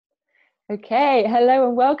Okay, hello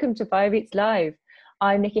and welcome to BioBeats Live.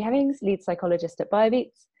 I'm Nikki Hemmings, lead psychologist at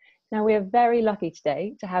BioBeats. Now we are very lucky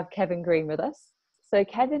today to have Kevin Green with us. So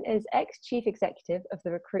Kevin is ex-chief executive of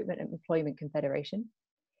the Recruitment and Employment Confederation.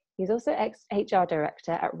 He's also ex-HR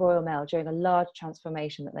director at Royal Mail during a large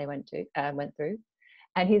transformation that they went through.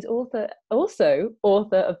 And he's also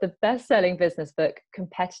author of the best-selling business book,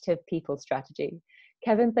 Competitive People Strategy.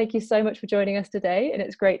 Kevin, thank you so much for joining us today, and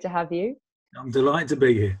it's great to have you. I'm delighted to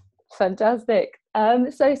be here. Fantastic.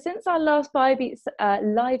 So since our last BioBeats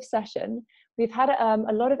live session, we've had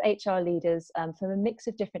a lot of HR leaders from a mix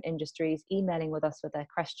of different industries emailing with us with their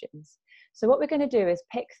questions. So what we're going to do is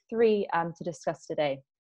pick three to discuss today.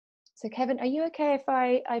 So Kevin, are you okay if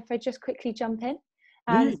I just quickly jump in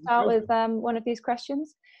and start with one of these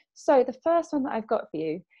questions? So the first one that I've got for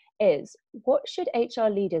you is, what should HR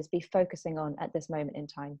leaders be focusing on at this moment in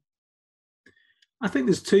time? I think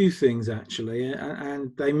there's two things actually,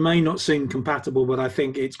 and they may not seem compatible, but I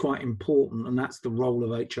think it's quite important, and that's the role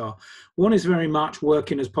of HR. One is very much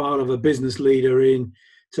working as part of a business leader in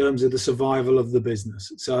terms of the survival of the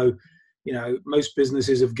business. So, most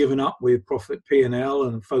businesses have given up with profit P&L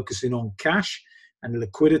and focusing on cash and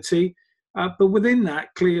liquidity. But within that,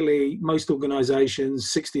 clearly, most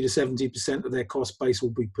organizations, 60 to 70% of their cost base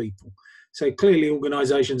will be people. So clearly,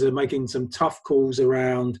 organizations are making some tough calls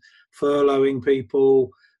around furloughing people,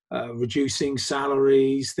 reducing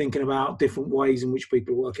salaries, thinking about different ways in which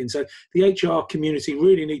people are working. So the HR community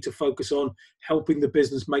really need to focus on helping the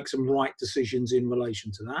business make some right decisions in relation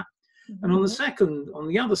to that. Mm-hmm. And on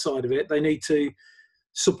the other side of it, they need to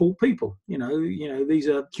support people. These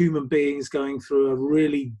are human beings going through a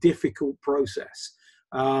really difficult process.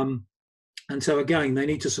 And so again, they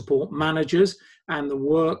need to support managers and the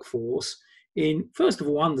workforce in, first of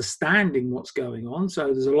all, understanding what's going on. So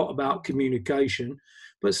there's a lot about communication,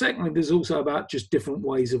 but secondly, there's also about just different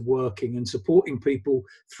ways of working and supporting people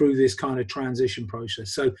through this kind of transition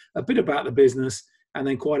process. So a bit about the business and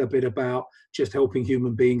then quite a bit about just helping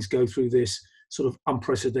human beings go through this sort of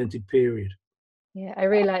unprecedented period. Yeah, I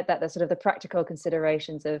really like that. The sort of the practical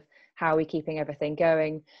considerations of how we're keeping everything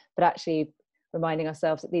going, but actually reminding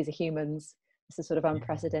ourselves that these are humans. This is sort of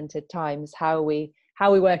unprecedented times. How are we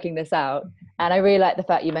working this out? And I really like the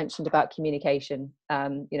fact you mentioned about communication,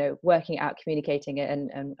 working out, communicating it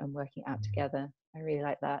and working out together. I really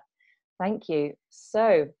like that. Thank you.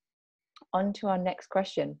 So on to our next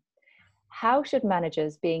question. How should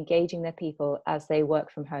managers be engaging their people as they work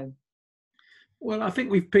from home? Well, I think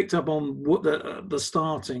we've picked up on what the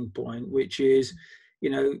starting point, which is,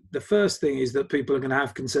 the first thing is that people are going to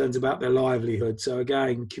have concerns about their livelihood. So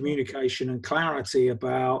again, communication and clarity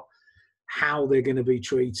about how they're going to be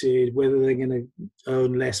treated, whether they're going to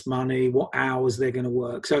earn less money, what hours they're going to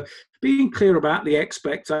work. So being clear about the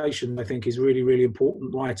expectation, I think, is really, really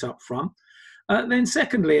important right up front. Then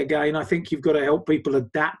secondly, again, I think you've got to help people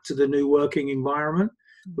adapt to the new working environment.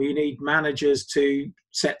 We need managers to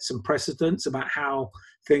set some precedents about how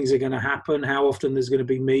things are going to happen, how often there's going to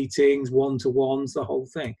be meetings, one-to-ones, the whole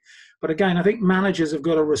thing. But again, I think managers have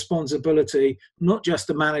got a responsibility not just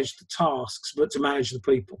to manage the tasks, but to manage the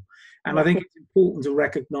people. And I think it's important to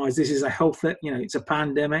recognize this is a health, it's a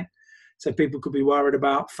pandemic. So people could be worried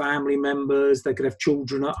about family members. They could have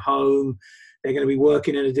children at home. They're going to be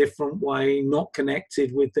working in a different way, not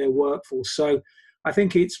connected with their workforce. So I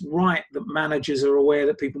think it's right that managers are aware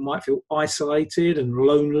that people might feel isolated and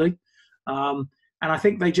lonely. And I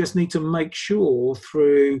think they just need to make sure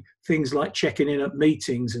through things like checking in at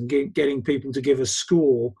meetings and getting people to give a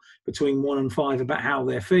score between 1 and 5 about how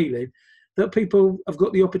they're feeling, that people have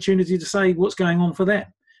got the opportunity to say what's going on for them.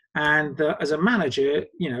 And as a manager,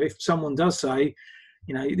 if someone does say,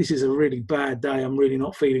 this is a really bad day, I'm really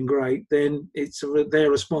not feeling great, then it's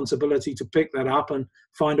their responsibility to pick that up and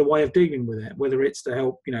find a way of dealing with it, whether it's to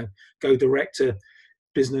help, go direct to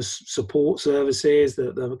business support services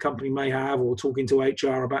that the company may have, or talking to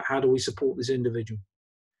HR about how do we support this individual.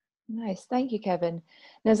 Nice. Thank you, Kevin.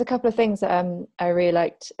 There's a couple of things that I really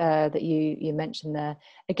liked that you mentioned there.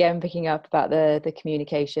 Again, picking up about the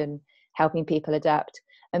communication, helping people adapt,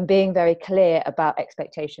 and being very clear about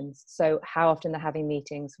expectations. So how often they're having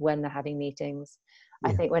meetings, when they're having meetings.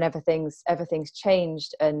 Yeah. I think when everything's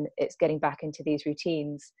changed and it's getting back into these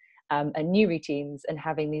routines and new routines, and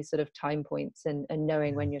having these sort of time points and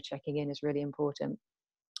knowing when you're checking in is really important.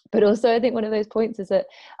 But also I think one of those points is that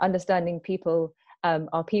understanding people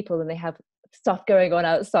are people and they have stuff going on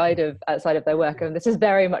outside of their work, and this is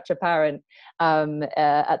very much apparent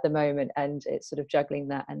at the moment, and it's sort of juggling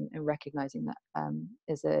that and recognizing that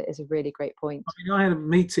is a really great point. I had a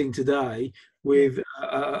meeting today with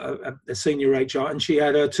a senior HR, and she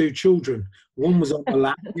had her 2 children. One was on the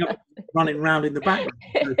lap, the other running around in the background.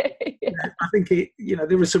 So, Yeah. I think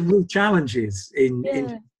there are some real challenges in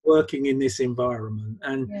Yeah. working in this environment,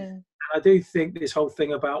 and Yeah. I do think this whole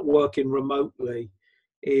thing about working remotely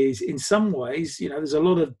is, in some ways, there's a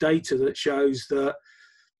lot of data that shows that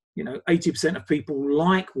 80% of people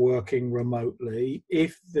like working remotely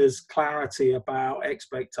if there's clarity about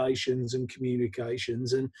expectations and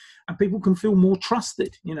communications, and people can feel more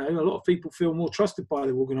trusted. A lot of people feel more trusted by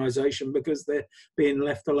the organization because they're being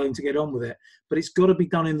left alone to get on with it, but it's got to be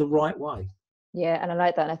done in the right way. Yeah, and I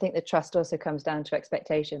like that. And I think the trust also comes down to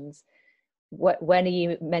expectations. When are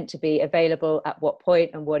you meant to be available, at what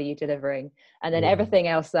point, and what are you delivering? And then everything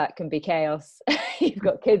else that can be chaos. You've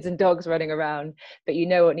got kids and dogs running around, but you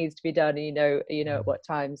know what needs to be done, and you know at what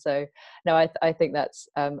time. So no, I think that's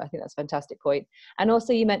a fantastic point. And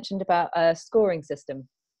also you mentioned about a scoring system.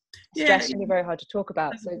 Stress can be very hard to talk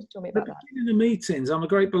about, so tell me about that. In the meetings, I'm a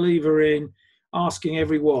great believer in asking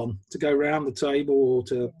everyone to go round the table or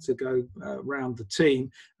to go round the team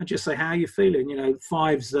and just say, how are you feeling?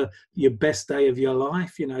 Five's your best day of your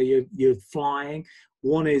life. You're flying.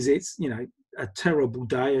 One is it's a terrible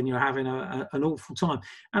day and you're having an awful time.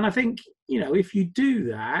 And I think if you do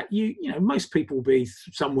that, most people will be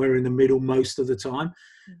somewhere in the middle most of the time.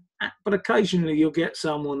 But occasionally you'll get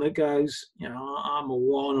someone that goes, I'm a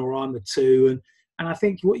 1 or I'm a 2, and I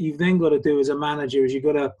think what you've then got to do as a manager is you've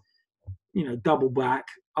got to double back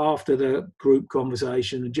after the group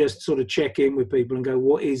conversation and just sort of check in with people and go,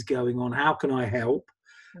 what is going on? How can I help?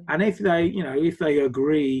 And if they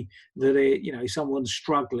agree that someone's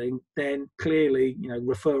struggling, then clearly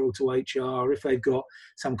referral to HR. If they've got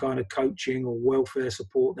some kind of coaching or welfare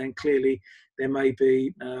support, then clearly there may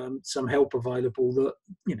be some help available that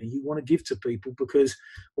you want to give to people, because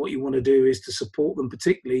what you want to do is to support them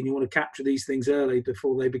particularly, and you want to capture these things early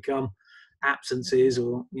before they become absences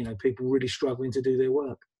or people really struggling to do their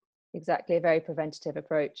work. Exactly, a very preventative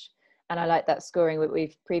approach. And I like that scoring.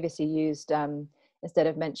 We've previously used instead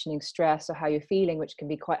of mentioning stress or how you're feeling, which can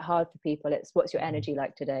be quite hard for people, it's what's your energy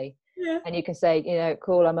like today. And you can say,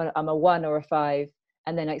 cool, I'm a 1 or a 5,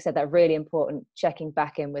 and then, like I said, that really important, checking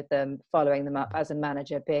back in with them, following them up as a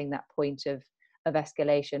manager, being that point of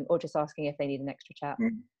escalation, or just asking if they need an extra chat.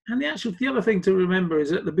 And the other thing to remember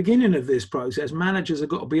is at the beginning of this process, managers have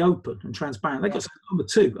got to be open and transparent. They've got to say, I'm a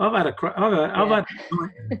 2. I've had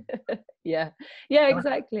yeah,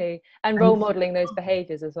 exactly. And role modeling those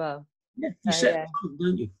behaviors as well. Yeah, you set the tone,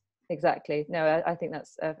 don't you? Exactly. No, I think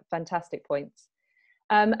that's a fantastic point.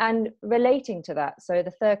 And relating to that, so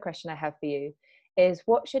the third question I have for you is,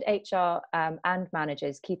 what should HR and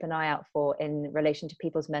managers keep an eye out for in relation to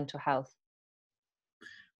people's mental health?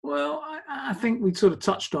 Well, I think we sort of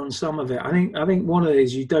touched on some of it. I think one of it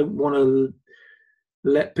is you don't want to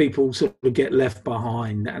let people sort of get left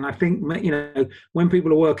behind. And I think when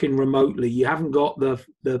people are working remotely, you haven't got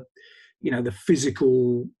the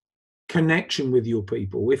physical connection with your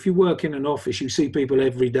people. If you work in an office, you see people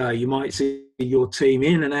every day. You might see your team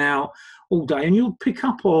in and out all day, and you'll pick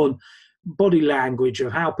up on body language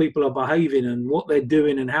of how people are behaving and what they're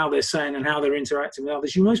doing and how they're saying and how they're interacting with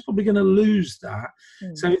others. You're most probably going to lose that.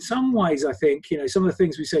 So in some ways, I think, some of the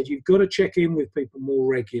things we said, you've got to check in with people more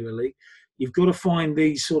regularly. You've got to find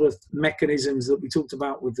these sort of mechanisms that we talked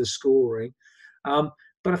about with the scoring.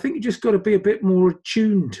 But I think you just got to be a bit more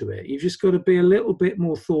attuned to it. You've just got to be a little bit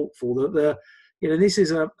more thoughtful that this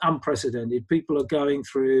is unprecedented. People are going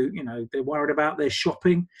through, they're worried about their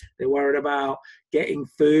shopping. They're worried about getting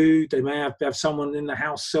food. They may have someone in the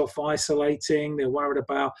house self-isolating. They're worried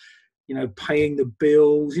about, paying the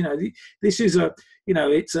bills. This is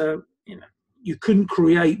you couldn't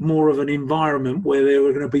create more of an environment where there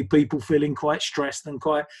were going to be people feeling quite stressed and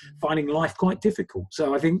quite finding life quite difficult.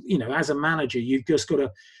 So I think, as a manager, you've just got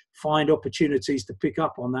to find opportunities to pick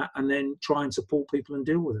up on that and then try and support people and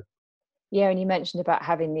deal with it. Yeah, and you mentioned about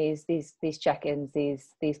having these check-ins,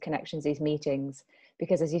 these connections, these meetings,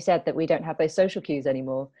 because as you said, that we don't have those social cues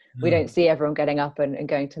anymore. We don't see everyone getting up and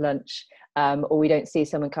going to lunch, or we don't see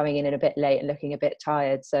someone coming in a bit late and looking a bit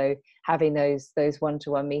tired. So having those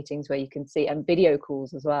one-to-one meetings where you can see, and video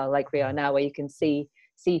calls as well, like we are now, where you can see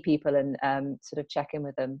people and sort of check in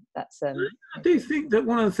with them. That's I do think that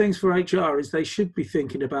one of the things for HR is they should be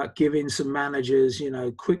thinking about giving some managers,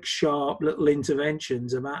 quick, sharp little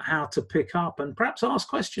interventions about how to pick up and perhaps ask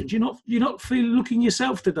questions. You're not looking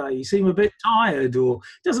yourself today. You seem a bit tired, or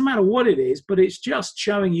it doesn't matter what it is, but it's just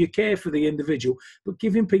showing you care for the individual, but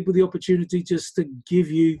giving people the opportunity just to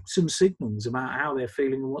give you some signals about how they're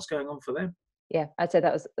feeling and what's going on for them. Yeah, I'd say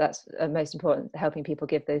that's most important, helping people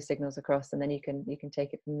give those signals across, and then you can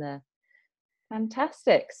take it from there.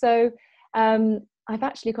 Fantastic. So I've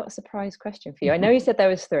actually got a surprise question for you. I know you said there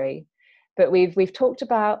was 3, But we've talked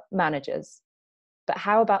about managers, but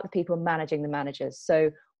how about the people managing the managers?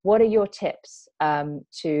 So what are your tips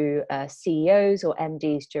to CEOs or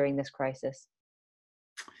MDs during this crisis?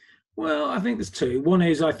 Well, I think there's two. One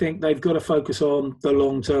is I think they've got to focus on the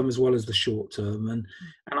long term as well as the short term. And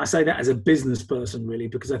I say that as a business person, really,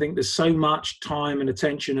 because I think there's so much time and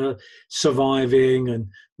attention of surviving and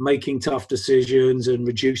making tough decisions and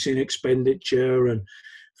reducing expenditure and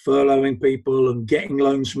furloughing people and getting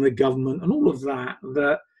loans from the government and all of that,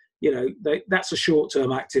 that's a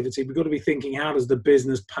short-term activity. We've got to be thinking, how does the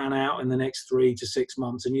business pan out in the next 3 to 6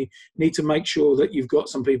 months? And you need to make sure that you've got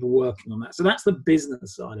some people working on that. So that's the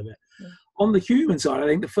business side of it. Yeah. On the human side, I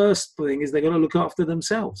think the first thing is they've got to look after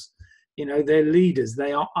themselves. They're leaders.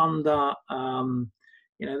 They are under,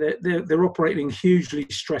 they're operating in hugely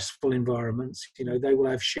stressful environments. They will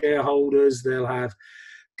have shareholders, they'll have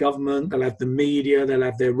government, they'll have the media, they'll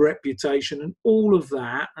have their reputation and all of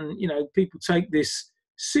that. And, people take this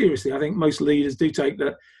seriously. I think most leaders do take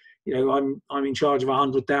that, I'm in charge of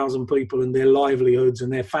 100,000 people and their livelihoods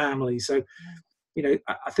and their families. So,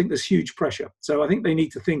 I think there's huge pressure. So I think they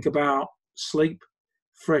need to think about sleep,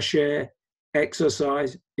 fresh air,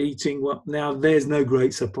 exercise, eating well. Now, there's no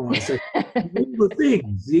great surprise. So all the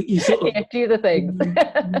things you sort of do the things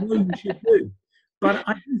you should do. But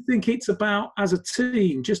I do think it's about, as a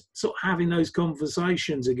team, just sort of having those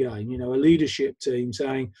conversations again, a leadership team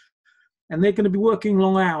saying, and they're going to be working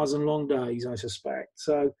long hours and long days, I suspect.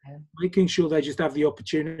 So making sure they just have the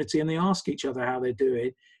opportunity and they ask each other how they're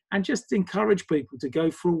doing and just encourage people to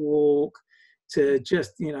go for a walk, to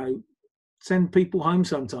just, send people home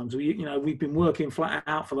sometimes. We've been working flat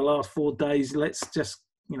out for the last 4 days. Let's just,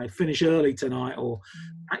 finish early tonight or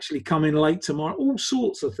actually come in late tomorrow. All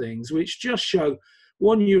sorts of things which just show,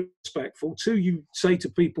 one, you're respectful. Two, you say to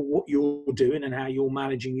people what you're doing and how you're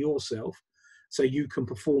managing yourself, so you can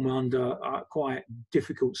perform under quite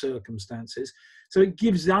difficult circumstances. So it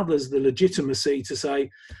gives others the legitimacy to say,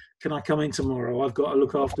 can I come in tomorrow? I've got to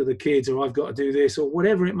look after the kids, or I've got to do this, or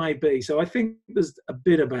whatever it may be. So I think there's a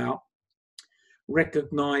bit about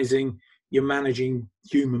recognizing you're managing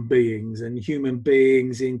human beings, and human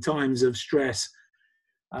beings in times of stress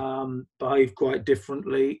behave quite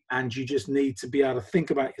differently, and you just need to be able to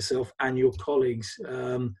think about yourself and your colleagues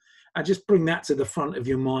and just bring that to the front of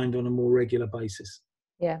your mind on a more regular basis.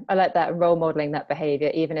 Yeah, I like that, role modeling that behavior,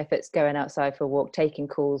 even if it's going outside for a walk, taking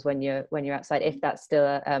calls when you're outside, if that's still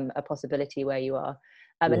a possibility where you are.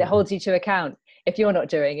 And it holds you to account. If you're not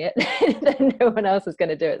doing it, then no one else is going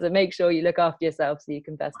to do it. So make sure you look after yourself so you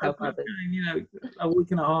can best help others. A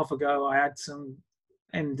week and a half ago, I had some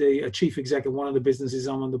MD, a chief executive of one of the businesses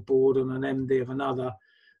I'm on the board, and an MD of another,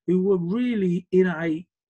 who were really in a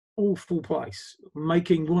awful place,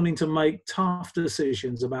 wanting to make tough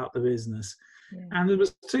decisions about the business. Yeah. And there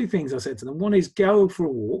was two things I said to them. One is, go for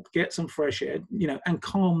a walk, get some fresh air, and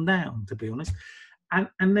calm down, to be honest. And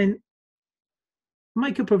then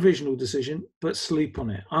make a provisional decision, but sleep on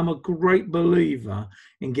it. I'm a great believer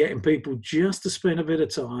in getting people just to spend a bit of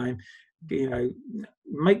time,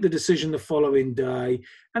 make the decision the following day.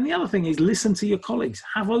 And the other thing is, listen to your colleagues,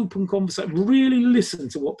 have open conversation, really listen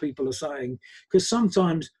to what people are saying, because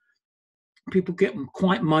sometimes people get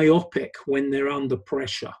quite myopic when they're under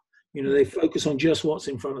pressure. They focus on just what's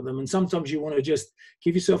in front of them. And sometimes you want to just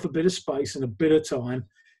give yourself a bit of space and a bit of time,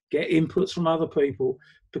 get inputs from other people,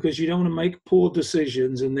 because you don't want to make poor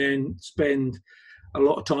decisions and then spend a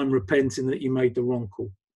lot of time repenting that you made the wrong call.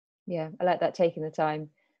 Yeah, I like that, taking the time.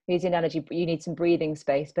 Use the analogy, you need some breathing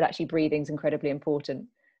space, but actually breathing is incredibly important.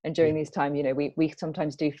 And during these times, we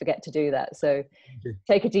sometimes do forget to do that. So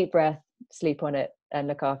take a deep breath, sleep on it, and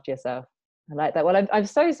look after yourself. I like that. Well, I'm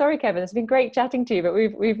so sorry, Kevin. It's been great chatting to you, but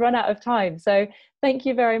we've run out of time. So thank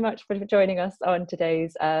you very much for joining us on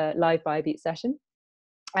today's live BioBeats session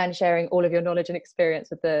and sharing all of your knowledge and experience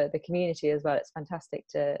with the community as well. It's fantastic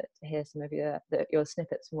to hear some of your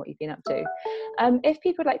snippets from what you've been up to. If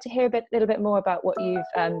people would like to hear a little bit more about what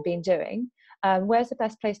you've been doing, where's the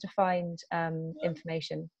best place to find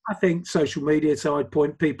information? I think social media. So I'd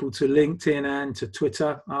point people to LinkedIn and to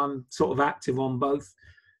Twitter. I'm sort of active on both.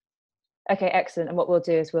 Okay, excellent. And what we'll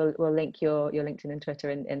do is we'll link your LinkedIn and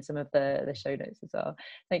Twitter in some of the show notes as well.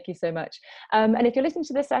 Thank you so much. And if you're listening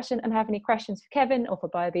to this session and have any questions for Kevin or for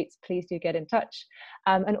BioBeats, please do get in touch.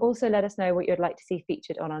 And also let us know what you'd like to see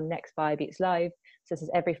featured on our next BioBeats Live. So this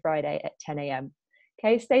is every Friday at 10 a.m.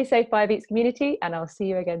 Okay, stay safe, BioBeats community, and I'll see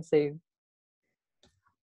you again soon.